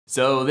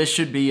So this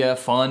should be a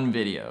fun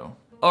video.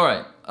 All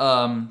right,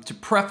 to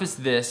preface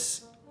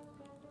this,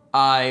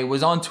 I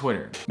was on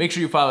Twitter. Make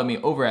sure you follow me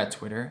over at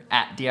Twitter,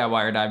 at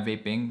DIY or Die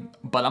Vaping.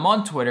 But I'm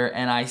on Twitter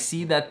and I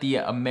see that the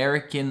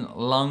American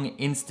Lung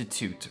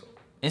Institute?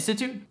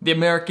 The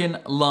American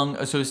Lung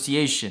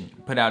Association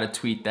put out a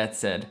tweet that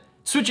said,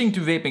 switching to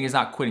vaping is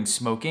not quitting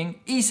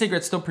smoking.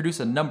 E-cigarettes still produce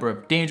a number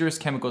of dangerous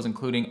chemicals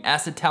including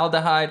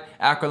acetaldehyde,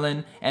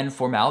 acrolein, and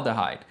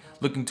formaldehyde.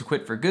 Looking to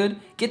quit for good?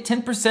 Get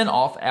 10%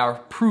 off our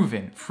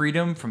proven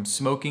Freedom from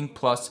Smoking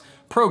Plus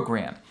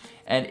program.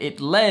 And it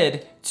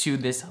led to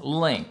this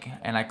link.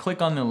 And I click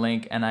on the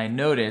link and I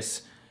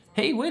notice,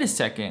 hey, wait a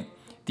second.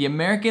 The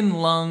American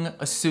Lung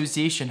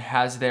Association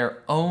has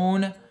their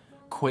own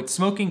quit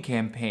smoking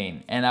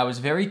campaign. And I was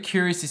very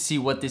curious to see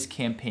what this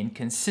campaign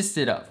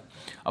consisted of.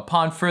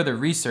 Upon further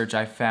research,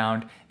 I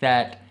found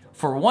that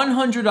for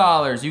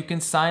 $100, you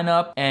can sign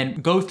up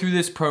and go through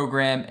this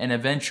program and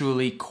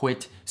eventually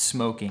quit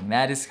smoking.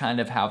 That is kind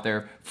of how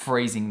they're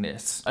phrasing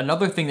this.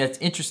 Another thing that's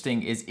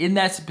interesting is in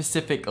that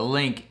specific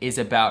link is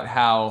about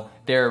how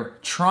they're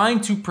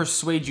trying to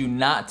persuade you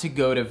not to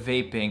go to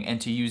vaping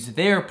and to use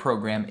their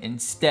program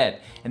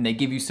instead. And they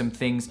give you some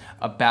things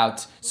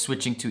about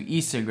switching to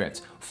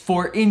e-cigarettes.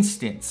 For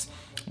instance,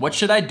 what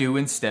should I do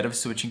instead of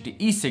switching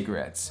to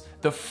e-cigarettes?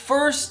 The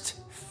first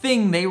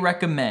thing they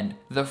recommend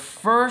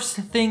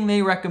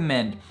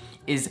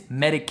is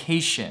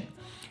medication.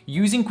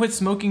 Using quit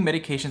smoking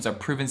medications are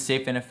proven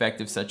safe and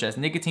effective, such as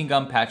nicotine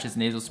gum patches,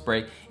 nasal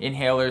spray,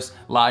 inhalers,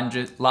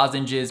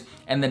 lozenges,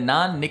 and the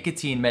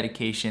non-nicotine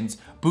medications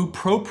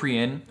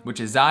bupropion, which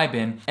is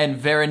Zyban, and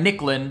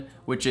varenicline,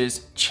 which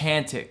is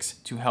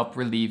Chantix, to help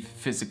relieve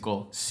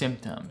physical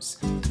symptoms.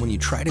 When you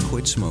try to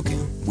quit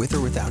smoking, with or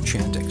without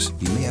Chantix,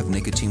 you may have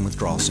nicotine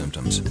withdrawal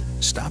symptoms.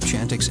 Stop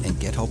Chantix and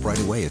get help right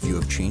away if you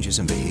have changes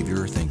in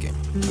behavior or thinking,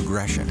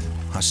 aggression,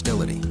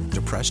 hostility,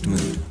 depressed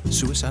mood,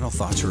 suicidal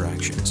thoughts or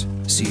actions,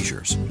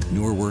 seizures,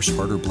 new or worse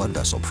heart or blood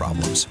vessel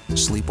problems,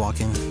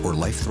 sleepwalking, or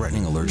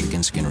life-threatening allergic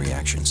and skin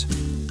reactions.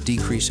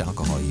 Decrease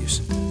alcohol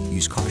use.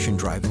 Use caution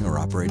driving or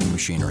operating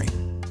machinery.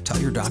 Tell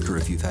your doctor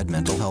if you've had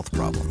mental health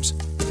problems.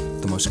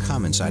 The most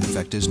common side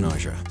effect is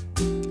nausea.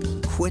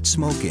 Quit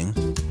smoking,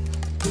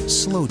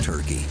 slow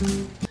turkey.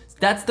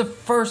 That's the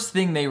first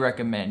thing they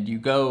recommend. You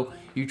go,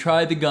 you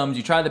try the gums,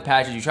 you try the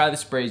patches, you try the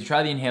sprays, you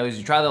try the inhalers,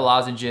 you try the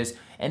lozenges,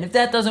 and if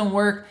that doesn't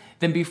work,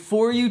 then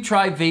before you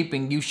try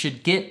vaping, you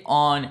should get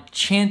on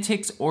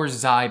Chantix or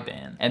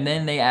Zyban. And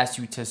then they ask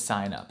you to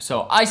sign up.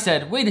 So I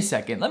said, wait a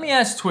second, let me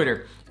ask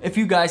Twitter if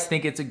you guys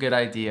think it's a good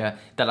idea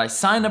that I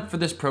sign up for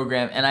this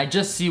program and I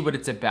just see what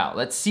it's about.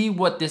 Let's see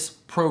what this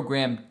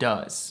program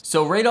does.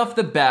 So right off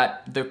the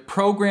bat, the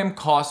program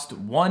costs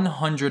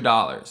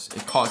 $100.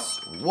 It costs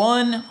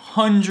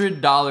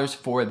 $100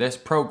 for this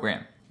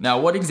program. Now,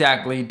 what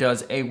exactly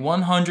does a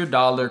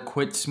 $100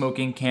 quit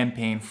smoking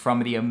campaign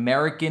from the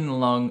American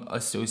Lung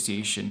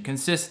Association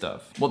consist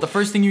of? Well, the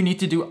first thing you need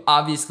to do,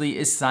 obviously,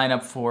 is sign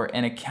up for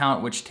an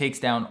account which takes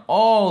down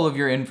all of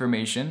your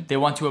information. They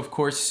want to, of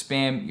course,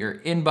 spam your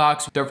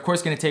inbox. They're, of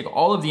course, going to take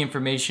all of the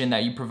information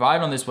that you provide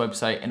on this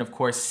website and, of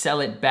course,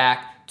 sell it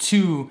back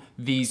to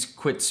these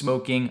quit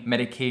smoking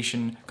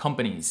medication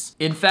companies.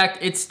 In fact,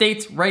 it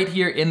states right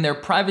here in their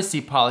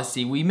privacy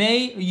policy, we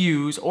may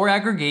use or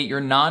aggregate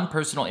your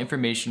non-personal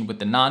information with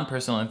the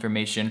non-personal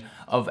information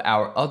of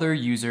our other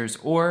users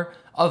or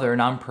other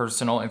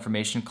non-personal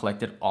information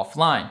collected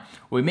offline.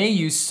 We may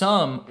use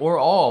some or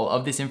all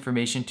of this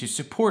information to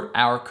support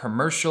our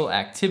commercial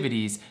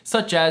activities,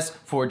 such as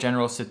for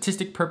general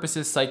statistic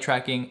purposes, site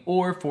tracking,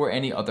 or for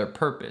any other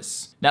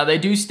purpose. Now, they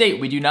do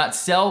state we do not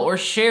sell or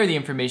share the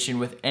information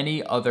with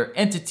any other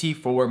entity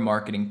for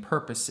marketing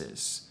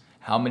purposes.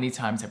 How many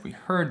times have we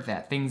heard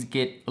that? Things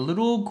get a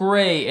little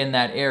gray in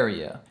that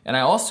area. And I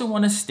also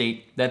want to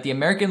state that the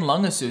American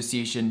Lung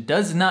Association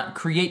does not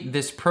create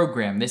this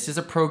program. This is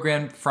a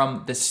program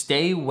from the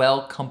Stay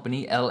Well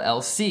Company,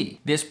 LLC.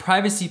 This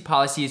privacy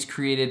policy is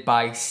created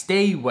by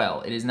Stay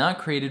Well. It is not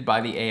created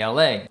by the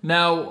ALA.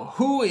 Now,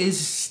 who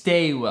is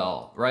Stay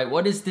Well, right?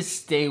 What is this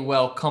Stay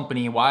Well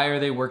Company? Why are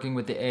they working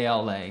with the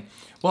ALA?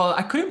 Well,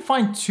 I couldn't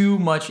find too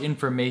much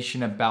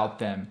information about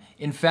them.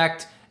 In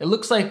fact, it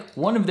looks like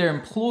one of their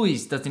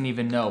employees doesn't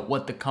even know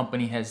what the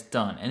company has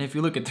done. And if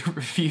you look at the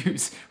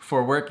reviews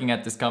for working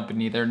at this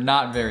company, they're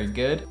not very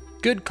good.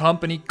 Good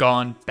company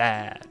gone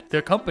bad.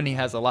 Their company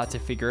has a lot to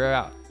figure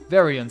out.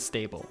 Very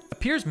unstable.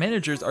 Appears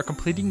managers are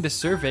completing the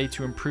survey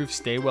to improve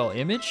Staywell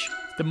image.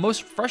 The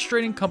most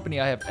frustrating company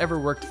I have ever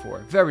worked for.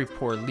 Very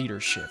poor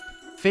leadership.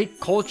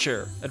 Fake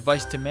culture.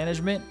 Advice to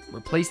management,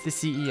 replace the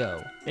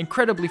CEO.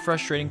 Incredibly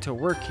frustrating to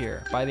work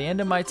here. By the end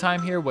of my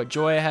time here, what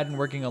joy I had in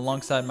working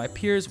alongside my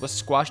peers was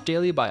squashed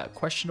daily by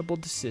questionable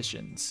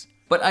decisions.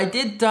 But I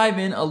did dive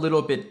in a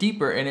little bit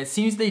deeper, and it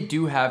seems they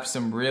do have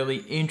some really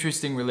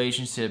interesting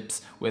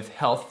relationships with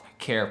health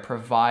care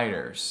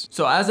providers.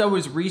 So as I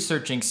was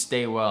researching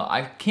Stay Well,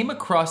 I came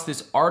across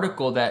this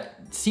article that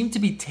seemed to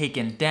be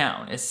taken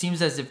down. It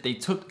seems as if they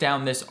took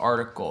down this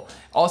article.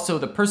 Also,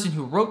 the person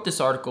who wrote this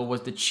article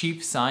was the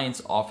chief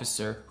science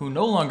officer who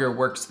no longer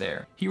works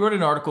there. He wrote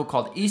an article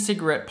called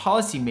E-Cigarette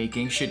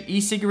Policymaking, Should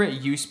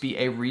E-Cigarette Use Be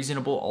a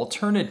Reasonable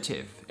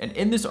Alternative? And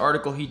in this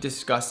article, he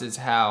discusses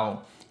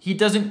how he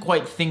doesn't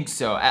quite think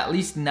so, at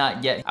least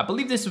not yet. I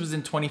believe this was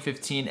in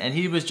 2015, and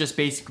he was just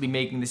basically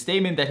making the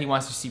statement that he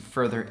wants to see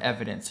further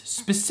evidence,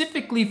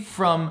 specifically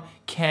from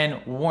Ken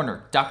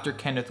Warner, Dr.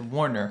 Kenneth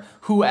Warner,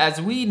 who, as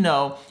we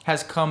know,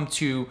 has come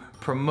to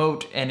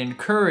promote and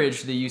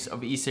encourage the use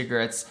of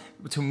e-cigarettes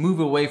to move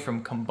away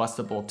from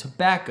combustible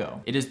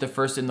tobacco. It is the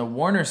first in the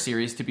Warner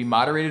series to be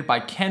moderated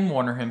by Ken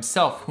Warner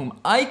himself, whom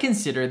I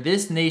consider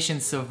this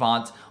nation's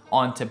savant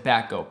on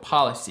tobacco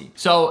policy.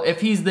 So if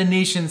he's the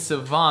nation's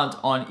savant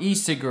on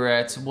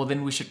e-cigarettes, well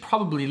then we should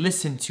probably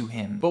listen to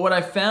him. But what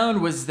I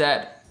found was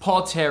that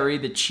Paul Terry,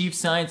 the chief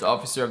science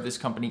officer of this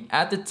company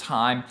at the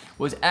time,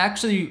 was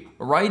actually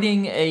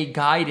writing a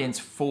guidance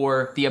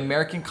for the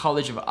American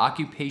College of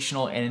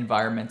Occupational and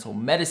Environmental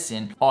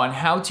Medicine on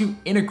how to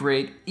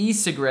integrate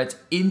e-cigarettes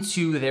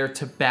into their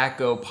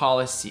tobacco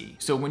policy.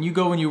 So when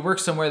you work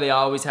somewhere, they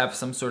always have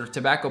some sort of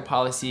tobacco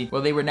policy.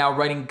 Well, they were now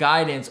writing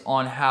guidance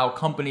on how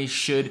companies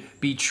should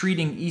be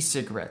treating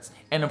e-cigarettes.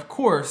 And of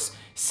course,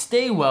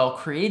 Stay Well,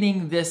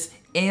 creating this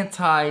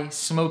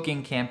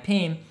anti-smoking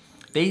campaign,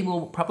 they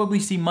will probably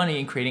see money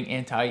in creating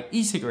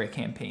anti-e-cigarette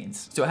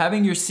campaigns. So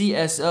having your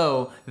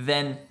CSO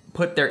then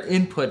put their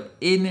input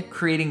in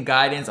creating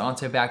guidance on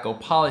tobacco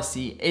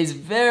policy is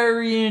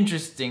very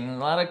interesting. A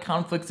lot of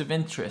conflicts of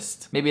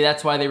interest. Maybe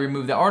that's why they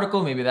removed the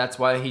article. Maybe that's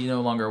why he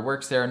no longer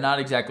works there. Not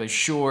exactly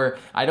sure.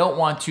 I don't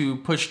want to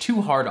push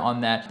too hard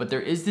on that, but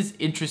there is this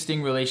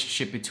interesting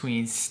relationship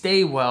between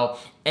Stay Well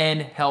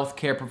and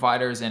healthcare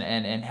providers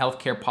and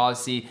healthcare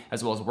policy,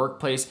 as well as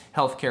workplace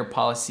healthcare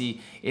policy.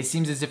 It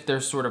seems as if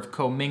they're sort of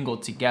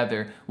commingled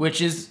together,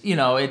 which is, you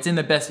know, it's in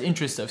the best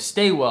interest of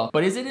Stay Well,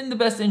 but is it in the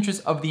best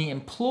interest of the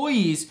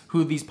employees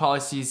who these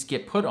policies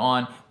get put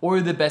on, or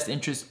the best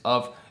interest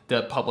of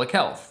the public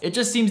health? It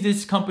just seems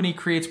this company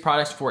creates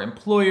products for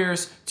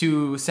employers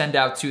to send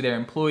out to their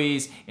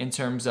employees in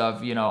terms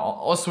of, you know,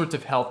 all sorts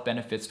of health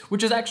benefits,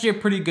 which is actually a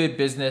pretty good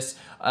business.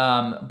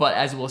 But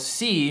as we'll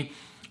see,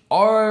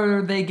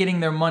 are they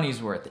getting their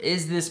money's worth?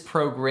 Is this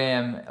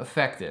program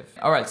effective?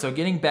 All right, so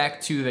getting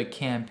back to the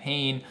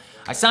campaign,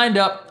 I signed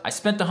up, I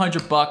spent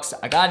 $100,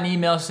 I got an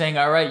email saying,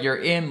 all right, you're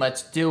in,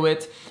 let's do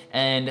it.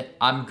 And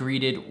I'm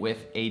greeted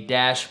with a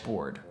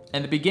dashboard.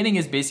 And the beginning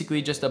is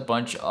basically just a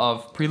bunch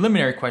of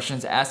preliminary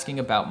questions asking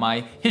about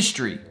my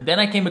history.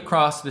 Then I came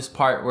across this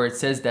part where it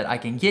says that I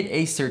can get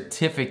a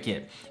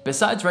certificate.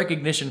 Besides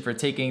recognition for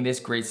taking this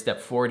great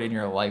step forward in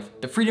your life,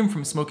 the Freedom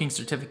from Smoking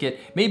certificate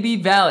may be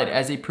valid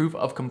as a proof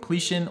of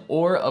completion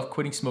or of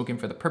quitting smoking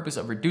for the purpose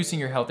of reducing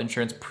your health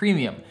insurance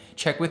premium.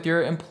 Check with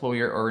your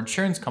employer or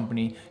insurance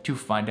company to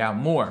find out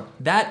more.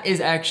 That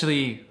is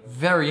actually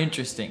very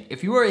interesting.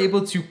 If you are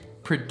able to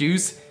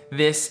produce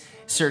this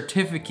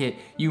certificate,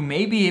 you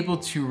may be able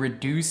to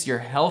reduce your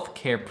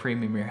healthcare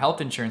premium, your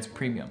health insurance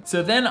premium.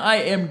 So then I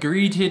am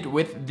greeted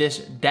with this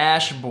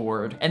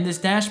dashboard, and this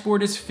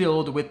dashboard is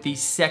filled with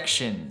these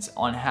sections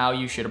on how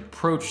you should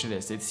approach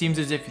this. It seems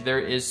as if there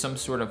is some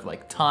sort of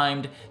like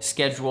timed,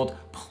 scheduled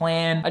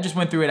plan. I just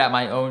went through it at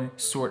my own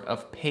sort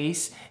of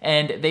pace,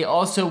 and they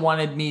also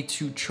wanted me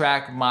to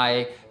track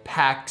my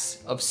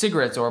packs of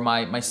cigarettes or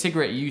my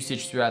cigarette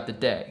usage throughout the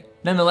day.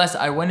 Nonetheless,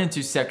 I went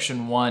into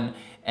section 1,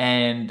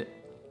 and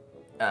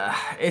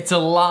it's a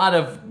lot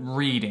of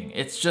reading.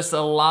 It's just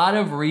a lot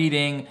of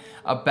reading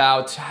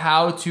about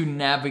how to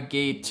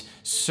navigate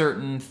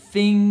certain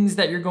things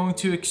that you're going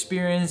to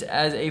experience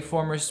as a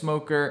former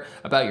smoker,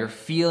 about your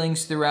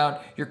feelings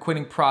throughout your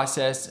quitting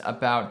process,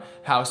 about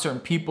how certain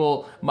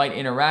people might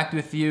interact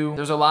with you.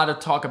 There's a lot of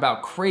talk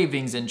about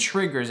cravings and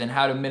triggers and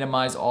how to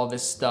minimize all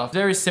this stuff.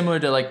 Very similar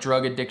to like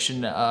drug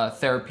addiction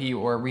therapy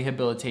or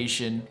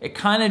rehabilitation. It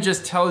kind of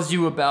just tells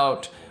you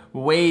about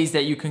ways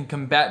that you can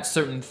combat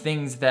certain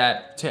things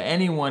that to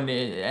anyone,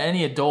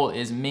 any adult,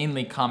 is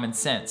mainly common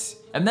sense.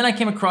 And then I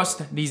came across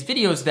these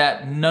videos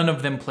that none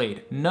of them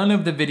played. None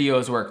of the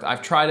videos worked.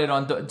 I've tried it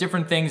on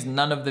different things,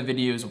 none of the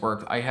videos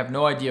worked. I have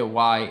no idea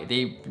why.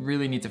 They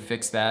really need to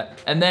fix that.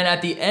 And then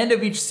at the end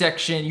of each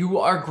section, you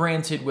are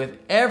granted with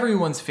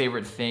everyone's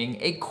favorite thing,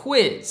 a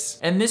quiz.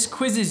 And this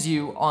quizzes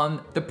you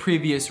on the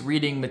previous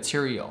reading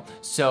material.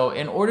 So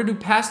in order to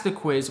pass the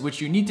quiz, which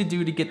you need to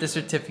do to get the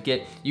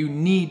certificate, you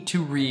need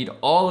to read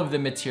all of the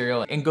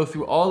material and go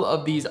through all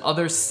of these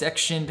other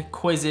sectioned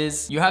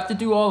quizzes. You have to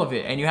do all of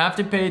it, and you have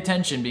to pay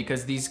attention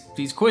because these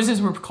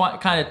quizzes were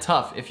kind of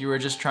tough if you were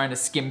just trying to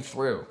skim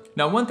through.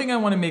 Now, one thing I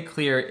want to make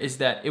clear is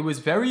that it was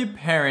very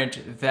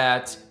apparent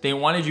that they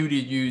wanted you to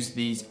use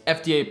these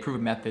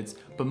FDA-approved methods,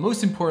 but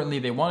most importantly,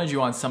 they wanted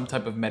you on some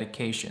type of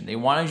medication. They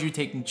wanted you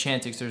taking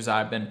Chantix or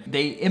Zyban.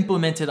 They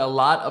implemented a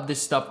lot of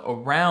this stuff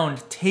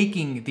around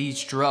taking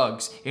these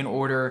drugs in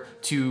order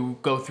to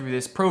go through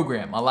this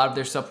program. A lot of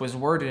their stuff was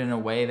worded in a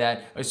way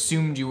that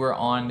assumed you were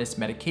on this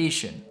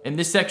medication. In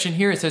this section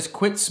here, it says,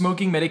 quit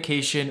smoking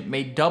medication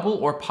may double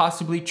or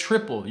possibly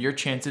triple your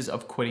chances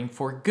of quitting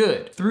for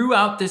good.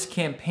 Throughout this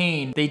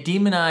campaign, they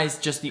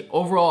demonized just the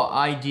overall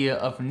idea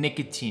of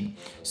nicotine.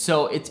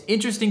 So it's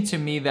interesting to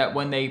me that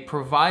when they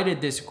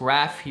provided this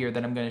graph here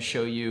that I'm going to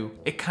show you,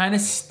 it kind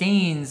of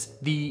stains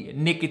the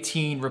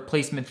nicotine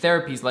replacement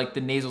therapies like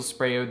the nasal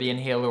spray or the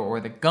inhaler or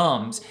the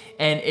gums,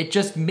 and it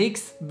just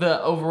makes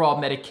the overall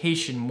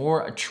medication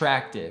more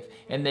attractive.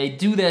 And they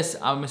do this,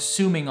 I'm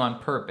assuming, on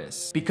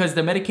purpose, because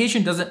the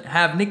medication doesn't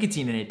have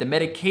nicotine in it. The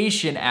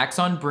medication acts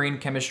on brain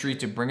chemistry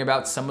to bring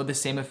about some of the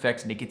same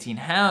effects nicotine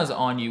has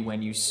on you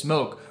when you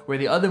smoke, where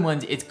the other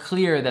ones, it's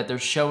clear that they're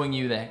showing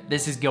you that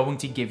this is going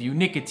to give you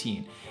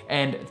nicotine.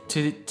 And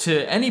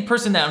to any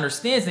person that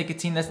understands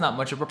nicotine, that's not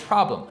much of a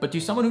problem. But to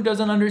someone who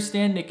doesn't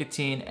understand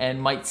nicotine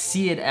and might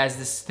see it as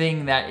this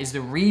thing that is the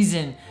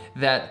reason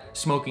that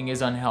smoking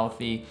is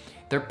unhealthy,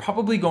 they're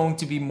probably going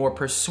to be more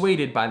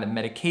persuaded by the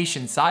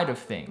medication side of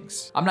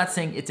things. I'm not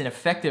saying it's an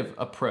effective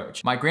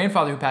approach. My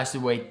grandfather, who passed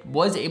away,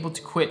 was able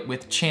to quit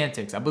with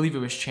Chantix. I believe it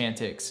was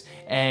Chantix.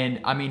 And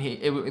I mean,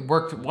 it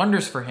worked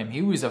wonders for him.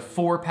 He was a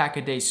 4-pack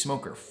a day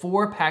smoker,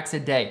 4 packs a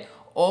day.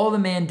 All the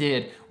man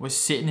did was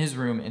sit in his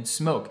room and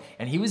smoke.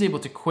 And he was able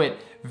to quit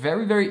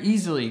very, very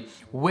easily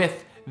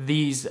with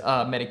these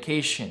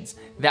medications.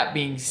 That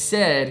being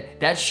said,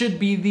 that should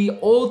be the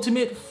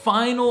ultimate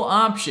final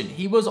option.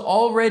 He was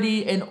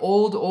already an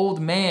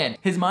old man.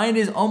 His mind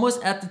is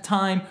almost at the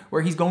time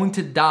where he's going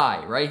to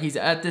die, right? He's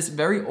at this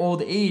very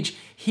old age.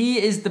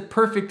 He is the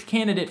perfect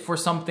candidate for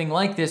something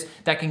like this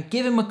that can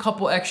give him a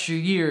couple extra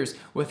years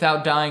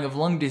without dying of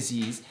lung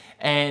disease.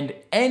 And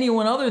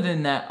anyone other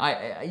than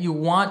that, you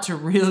want to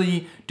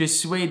really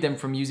dissuade them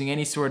from using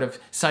any sort of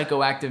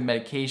psychoactive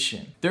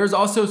medication. There's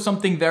also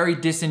something very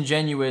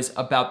disingenuous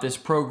about this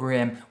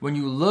program when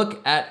you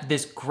look at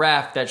this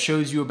graph that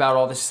shows you about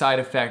all the side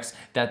effects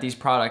that these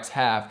products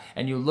have,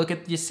 and you look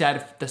at the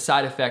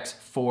side effects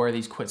for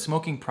these quit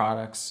smoking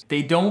products.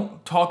 They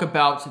don't talk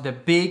about the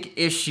big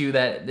issue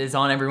that is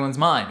on everyone's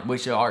mind,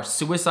 which are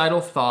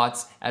suicidal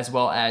thoughts as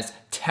well as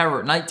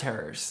night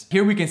terrors.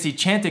 Here we can see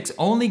Chantix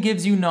only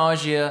gives you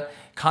nausea,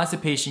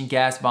 constipation,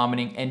 gas,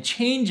 vomiting, and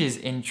changes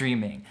in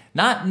dreaming.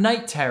 Not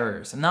night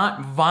terrors,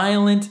 not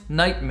violent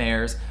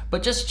nightmares,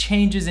 but just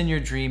changes in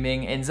your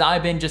dreaming. And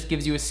Zyban just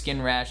gives you a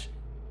skin rash.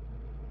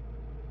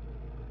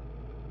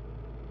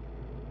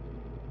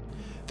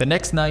 The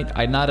next night,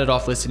 I nodded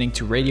off listening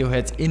to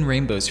Radiohead's In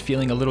Rainbows,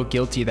 feeling a little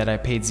guilty that I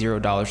paid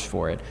 $0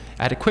 for it.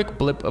 I had a quick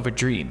blip of a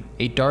dream.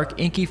 A dark,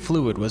 inky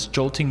fluid was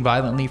jolting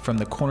violently from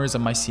the corners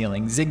of my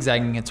ceiling,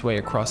 zigzagging its way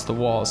across the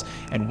walls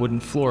and wooden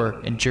floor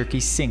in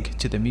jerky sync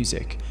to the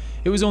music.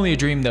 It was only a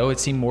dream though. It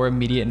seemed more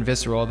immediate and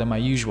visceral than my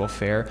usual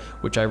fare,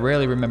 which I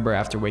rarely remember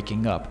after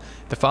waking up.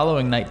 The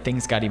following night,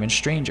 things got even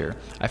stranger.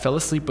 I fell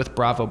asleep with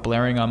Bravo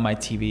blaring on my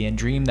TV and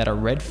dreamed that a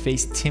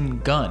red-faced Tim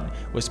Gunn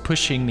was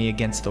pushing me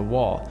against the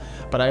wall.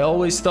 "But I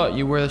always thought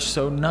you were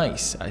so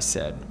nice," I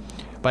said.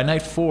 By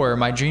night 4,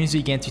 my dreams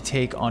began to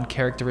take on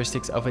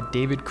characteristics of a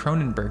David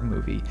Cronenberg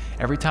movie.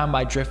 Every time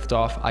I drift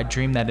off, I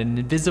dream that an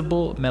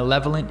invisible,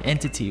 malevolent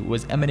entity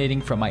was emanating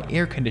from my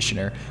air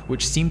conditioner,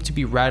 which seemed to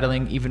be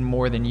rattling even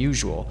more than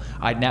usual.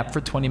 I'd nap for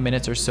 20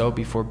 minutes or so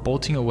before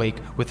bolting awake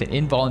with an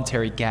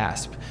involuntary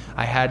gasp.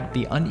 I had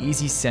the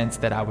uneasy sense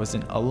that I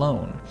wasn't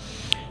alone.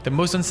 The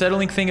most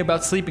unsettling thing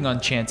about sleeping on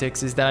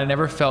Chantix is that I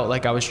never felt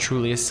like I was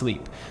truly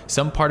asleep.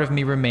 Some part of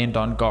me remained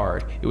on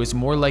guard. It was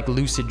more like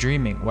lucid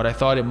dreaming, what I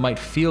thought it might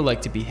feel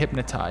like to be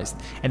hypnotized,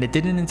 and it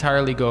didn't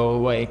entirely go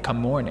away come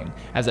morning.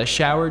 As I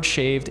showered,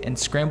 shaved, and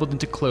scrambled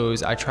into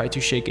clothes, I tried to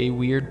shake a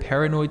weird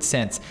paranoid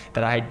sense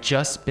that I had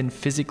just been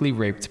physically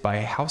raped by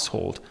a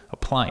household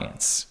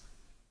appliance.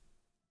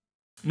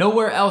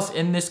 Nowhere else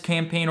in this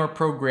campaign or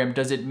program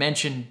does it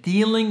mention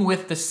dealing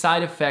with the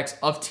side effects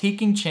of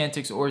taking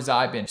Chantix or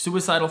Zyban.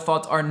 Suicidal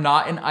thoughts are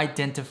not an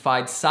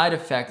identified side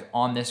effect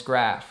on this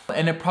graph.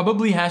 And it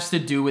probably has to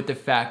do with the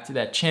fact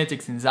that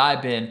Chantix and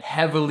Zyban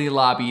heavily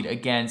lobbied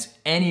against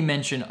any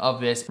mention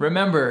of this.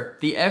 Remember,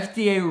 the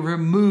FDA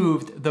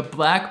removed the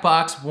black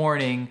box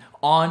warning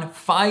on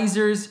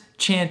Pfizer's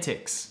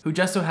Chantix, who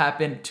just so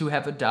happened to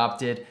have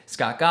adopted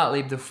Scott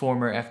Gottlieb, the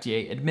former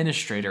FDA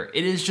administrator.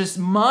 It is just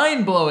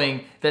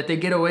mind-blowing that they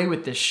get away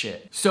with this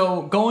shit.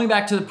 So going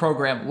back to the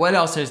program, what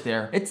else is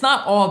there? It's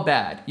not all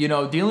bad. You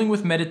know, dealing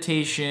with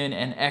meditation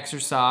and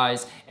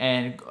exercise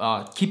and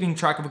keeping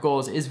track of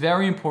goals is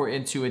very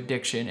important to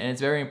addiction, and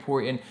it's very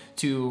important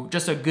to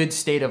just a good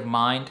state of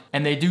mind.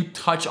 And they do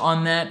touch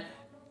on that.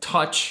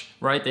 Touch,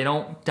 right? They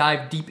don't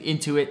dive deep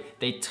into it.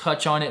 They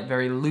touch on it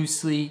very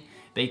loosely.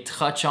 They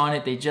touch on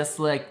it, they just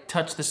like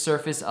touch the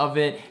surface of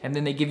it, and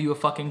then they give you a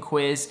fucking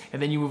quiz,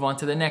 and then you move on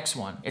to the next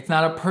one. It's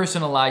not a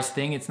personalized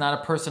thing, it's not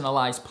a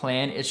personalized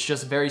plan, it's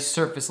just very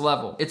surface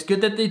level. It's good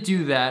that they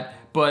do that,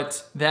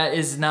 but that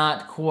is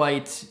not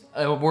quite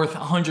worth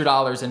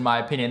 $100 in my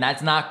opinion.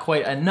 That's not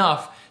quite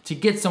enough to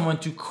get someone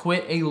to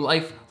quit a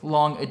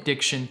lifelong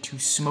addiction to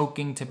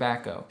smoking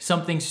tobacco.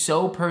 Something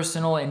so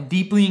personal and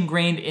deeply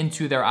ingrained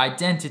into their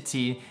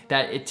identity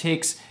that it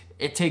takes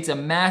a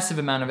massive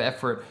amount of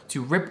effort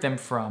to rip them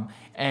from,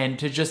 and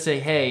to just say,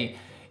 hey,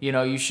 you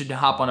know, you should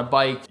hop on a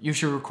bike, you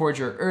should record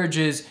your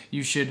urges,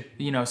 you should,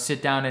 you know,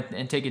 sit down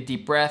and take a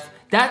deep breath.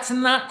 That's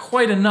not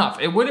quite enough.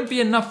 It wouldn't be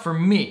enough for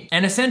me.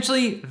 And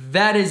essentially,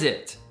 that is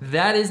it.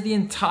 That is the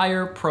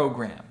entire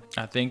program.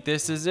 I think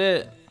this is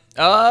it.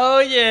 Oh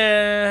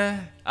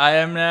yeah, I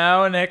am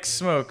now an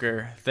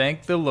ex-smoker.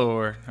 Thank the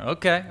Lord.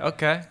 Okay.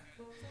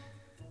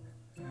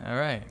 All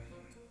right,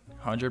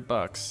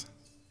 $100.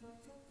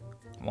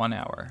 1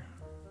 hour.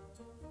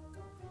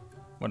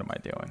 What am I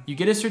doing? You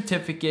get a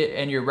certificate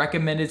and you're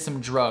recommended some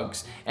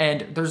drugs.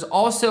 And there's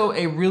also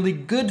a really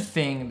good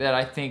thing that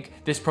I think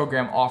this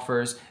program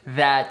offers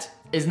that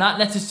is not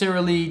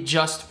necessarily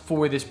just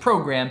for this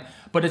program,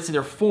 but it's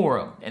their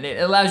forum. And it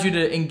allows you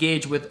to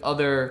engage with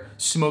other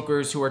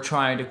smokers who are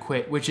trying to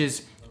quit, which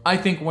is, I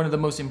think, one of the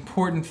most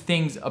important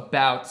things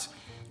about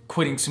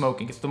quitting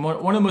smoking. It's one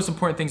of the most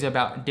important things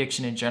about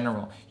addiction in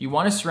general. You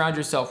want to surround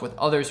yourself with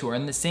others who are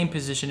in the same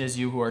position as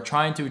you, who are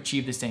trying to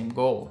achieve the same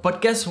goal.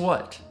 But guess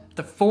what?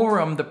 The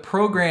forum, the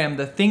program,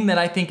 the thing that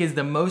I think is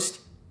the most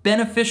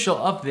beneficial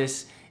of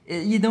this,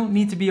 you don't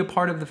need to be a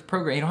part of the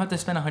program. You don't have to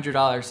spend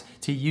 $100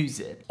 to use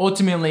it.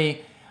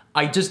 Ultimately,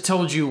 I just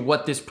told you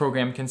what this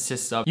program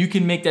consists of. You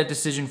can make that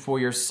decision for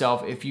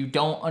yourself. If you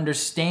don't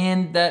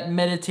understand that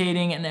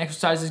meditating and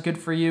exercise is good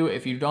for you,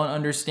 if you don't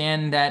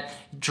understand that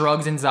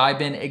drugs and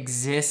Zyban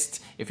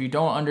exist, if you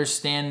don't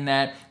understand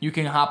that you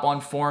can hop on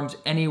forums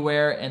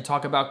anywhere and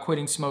talk about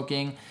quitting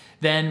smoking,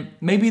 then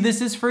maybe this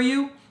is for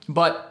you.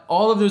 But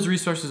all of those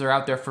resources are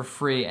out there for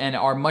free and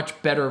are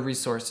much better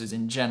resources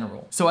in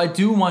general. So I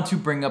do want to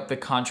bring up the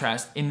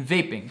contrast in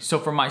vaping. So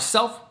for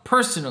myself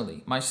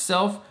personally,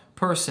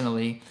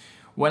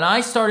 when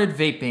I started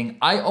vaping,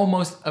 I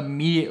almost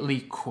immediately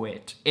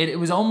quit. It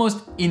was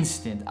almost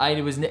instant. I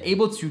was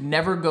able to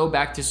never go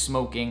back to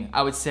smoking,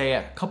 I would say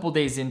a couple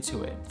days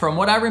into it. From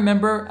what I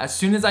remember, as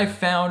soon as I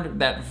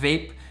found that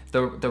vape,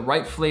 the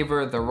right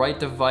flavor, the right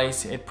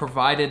device, it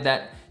provided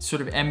that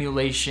sort of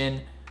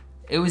emulation,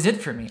 it was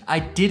it for me. I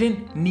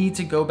didn't need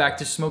to go back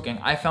to smoking.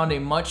 I found a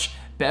much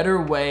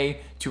better way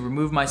to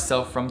remove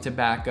myself from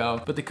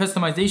tobacco. But the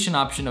customization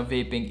option of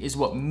vaping is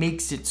what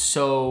makes it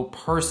so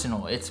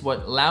personal. It's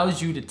what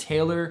allows you to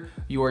tailor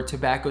your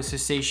tobacco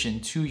cessation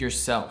to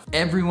yourself.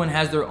 Everyone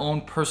has their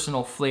own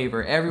personal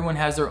flavor. Everyone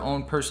has their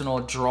own personal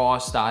draw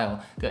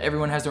style.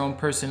 Everyone has their own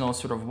personal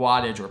sort of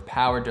wattage or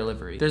power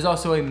delivery. There's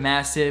also a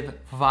massive,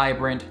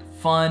 vibrant,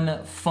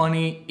 fun,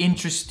 funny,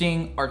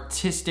 interesting,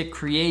 artistic,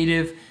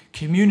 creative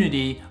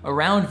community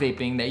around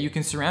vaping that you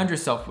can surround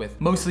yourself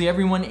with. Mostly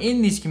everyone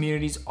in these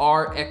communities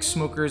are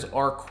ex-smokers,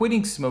 are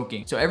quitting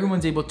smoking. So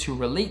everyone's able to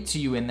relate to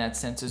you in that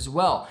sense as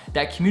well.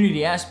 That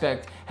community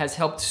aspect has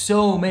helped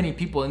so many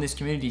people in this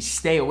community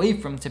stay away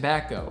from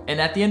tobacco.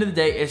 And at the end of the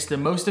day, it's the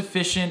most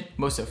efficient,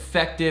 most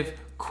effective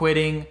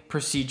quitting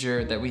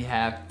procedure that we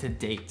have to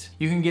date.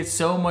 You can get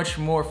so much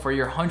more for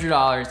your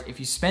 $100 if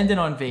you spend it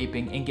on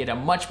vaping and get a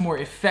much more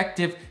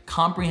effective,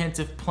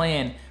 comprehensive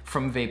plan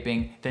from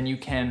vaping than you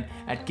can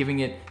at giving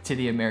it to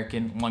the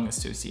American Lung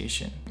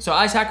Association. So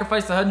I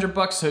sacrificed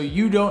 $100 so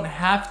you don't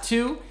have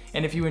to.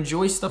 And if you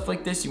enjoy stuff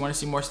like this, you want to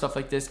see more stuff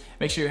like this,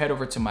 make sure you head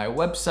over to my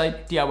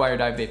website,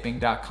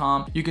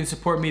 DIYOrDieVaping.com. You can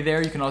support me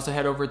there. You can also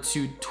head over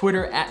to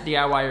Twitter at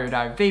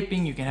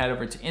DIYOrDieVaping. You can head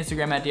over to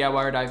Instagram at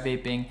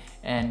DIYOrDieVaping.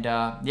 And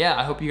yeah,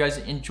 I hope you guys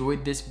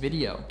enjoyed this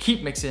video.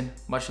 Keep mixing.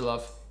 Much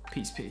love.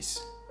 Peace, peace.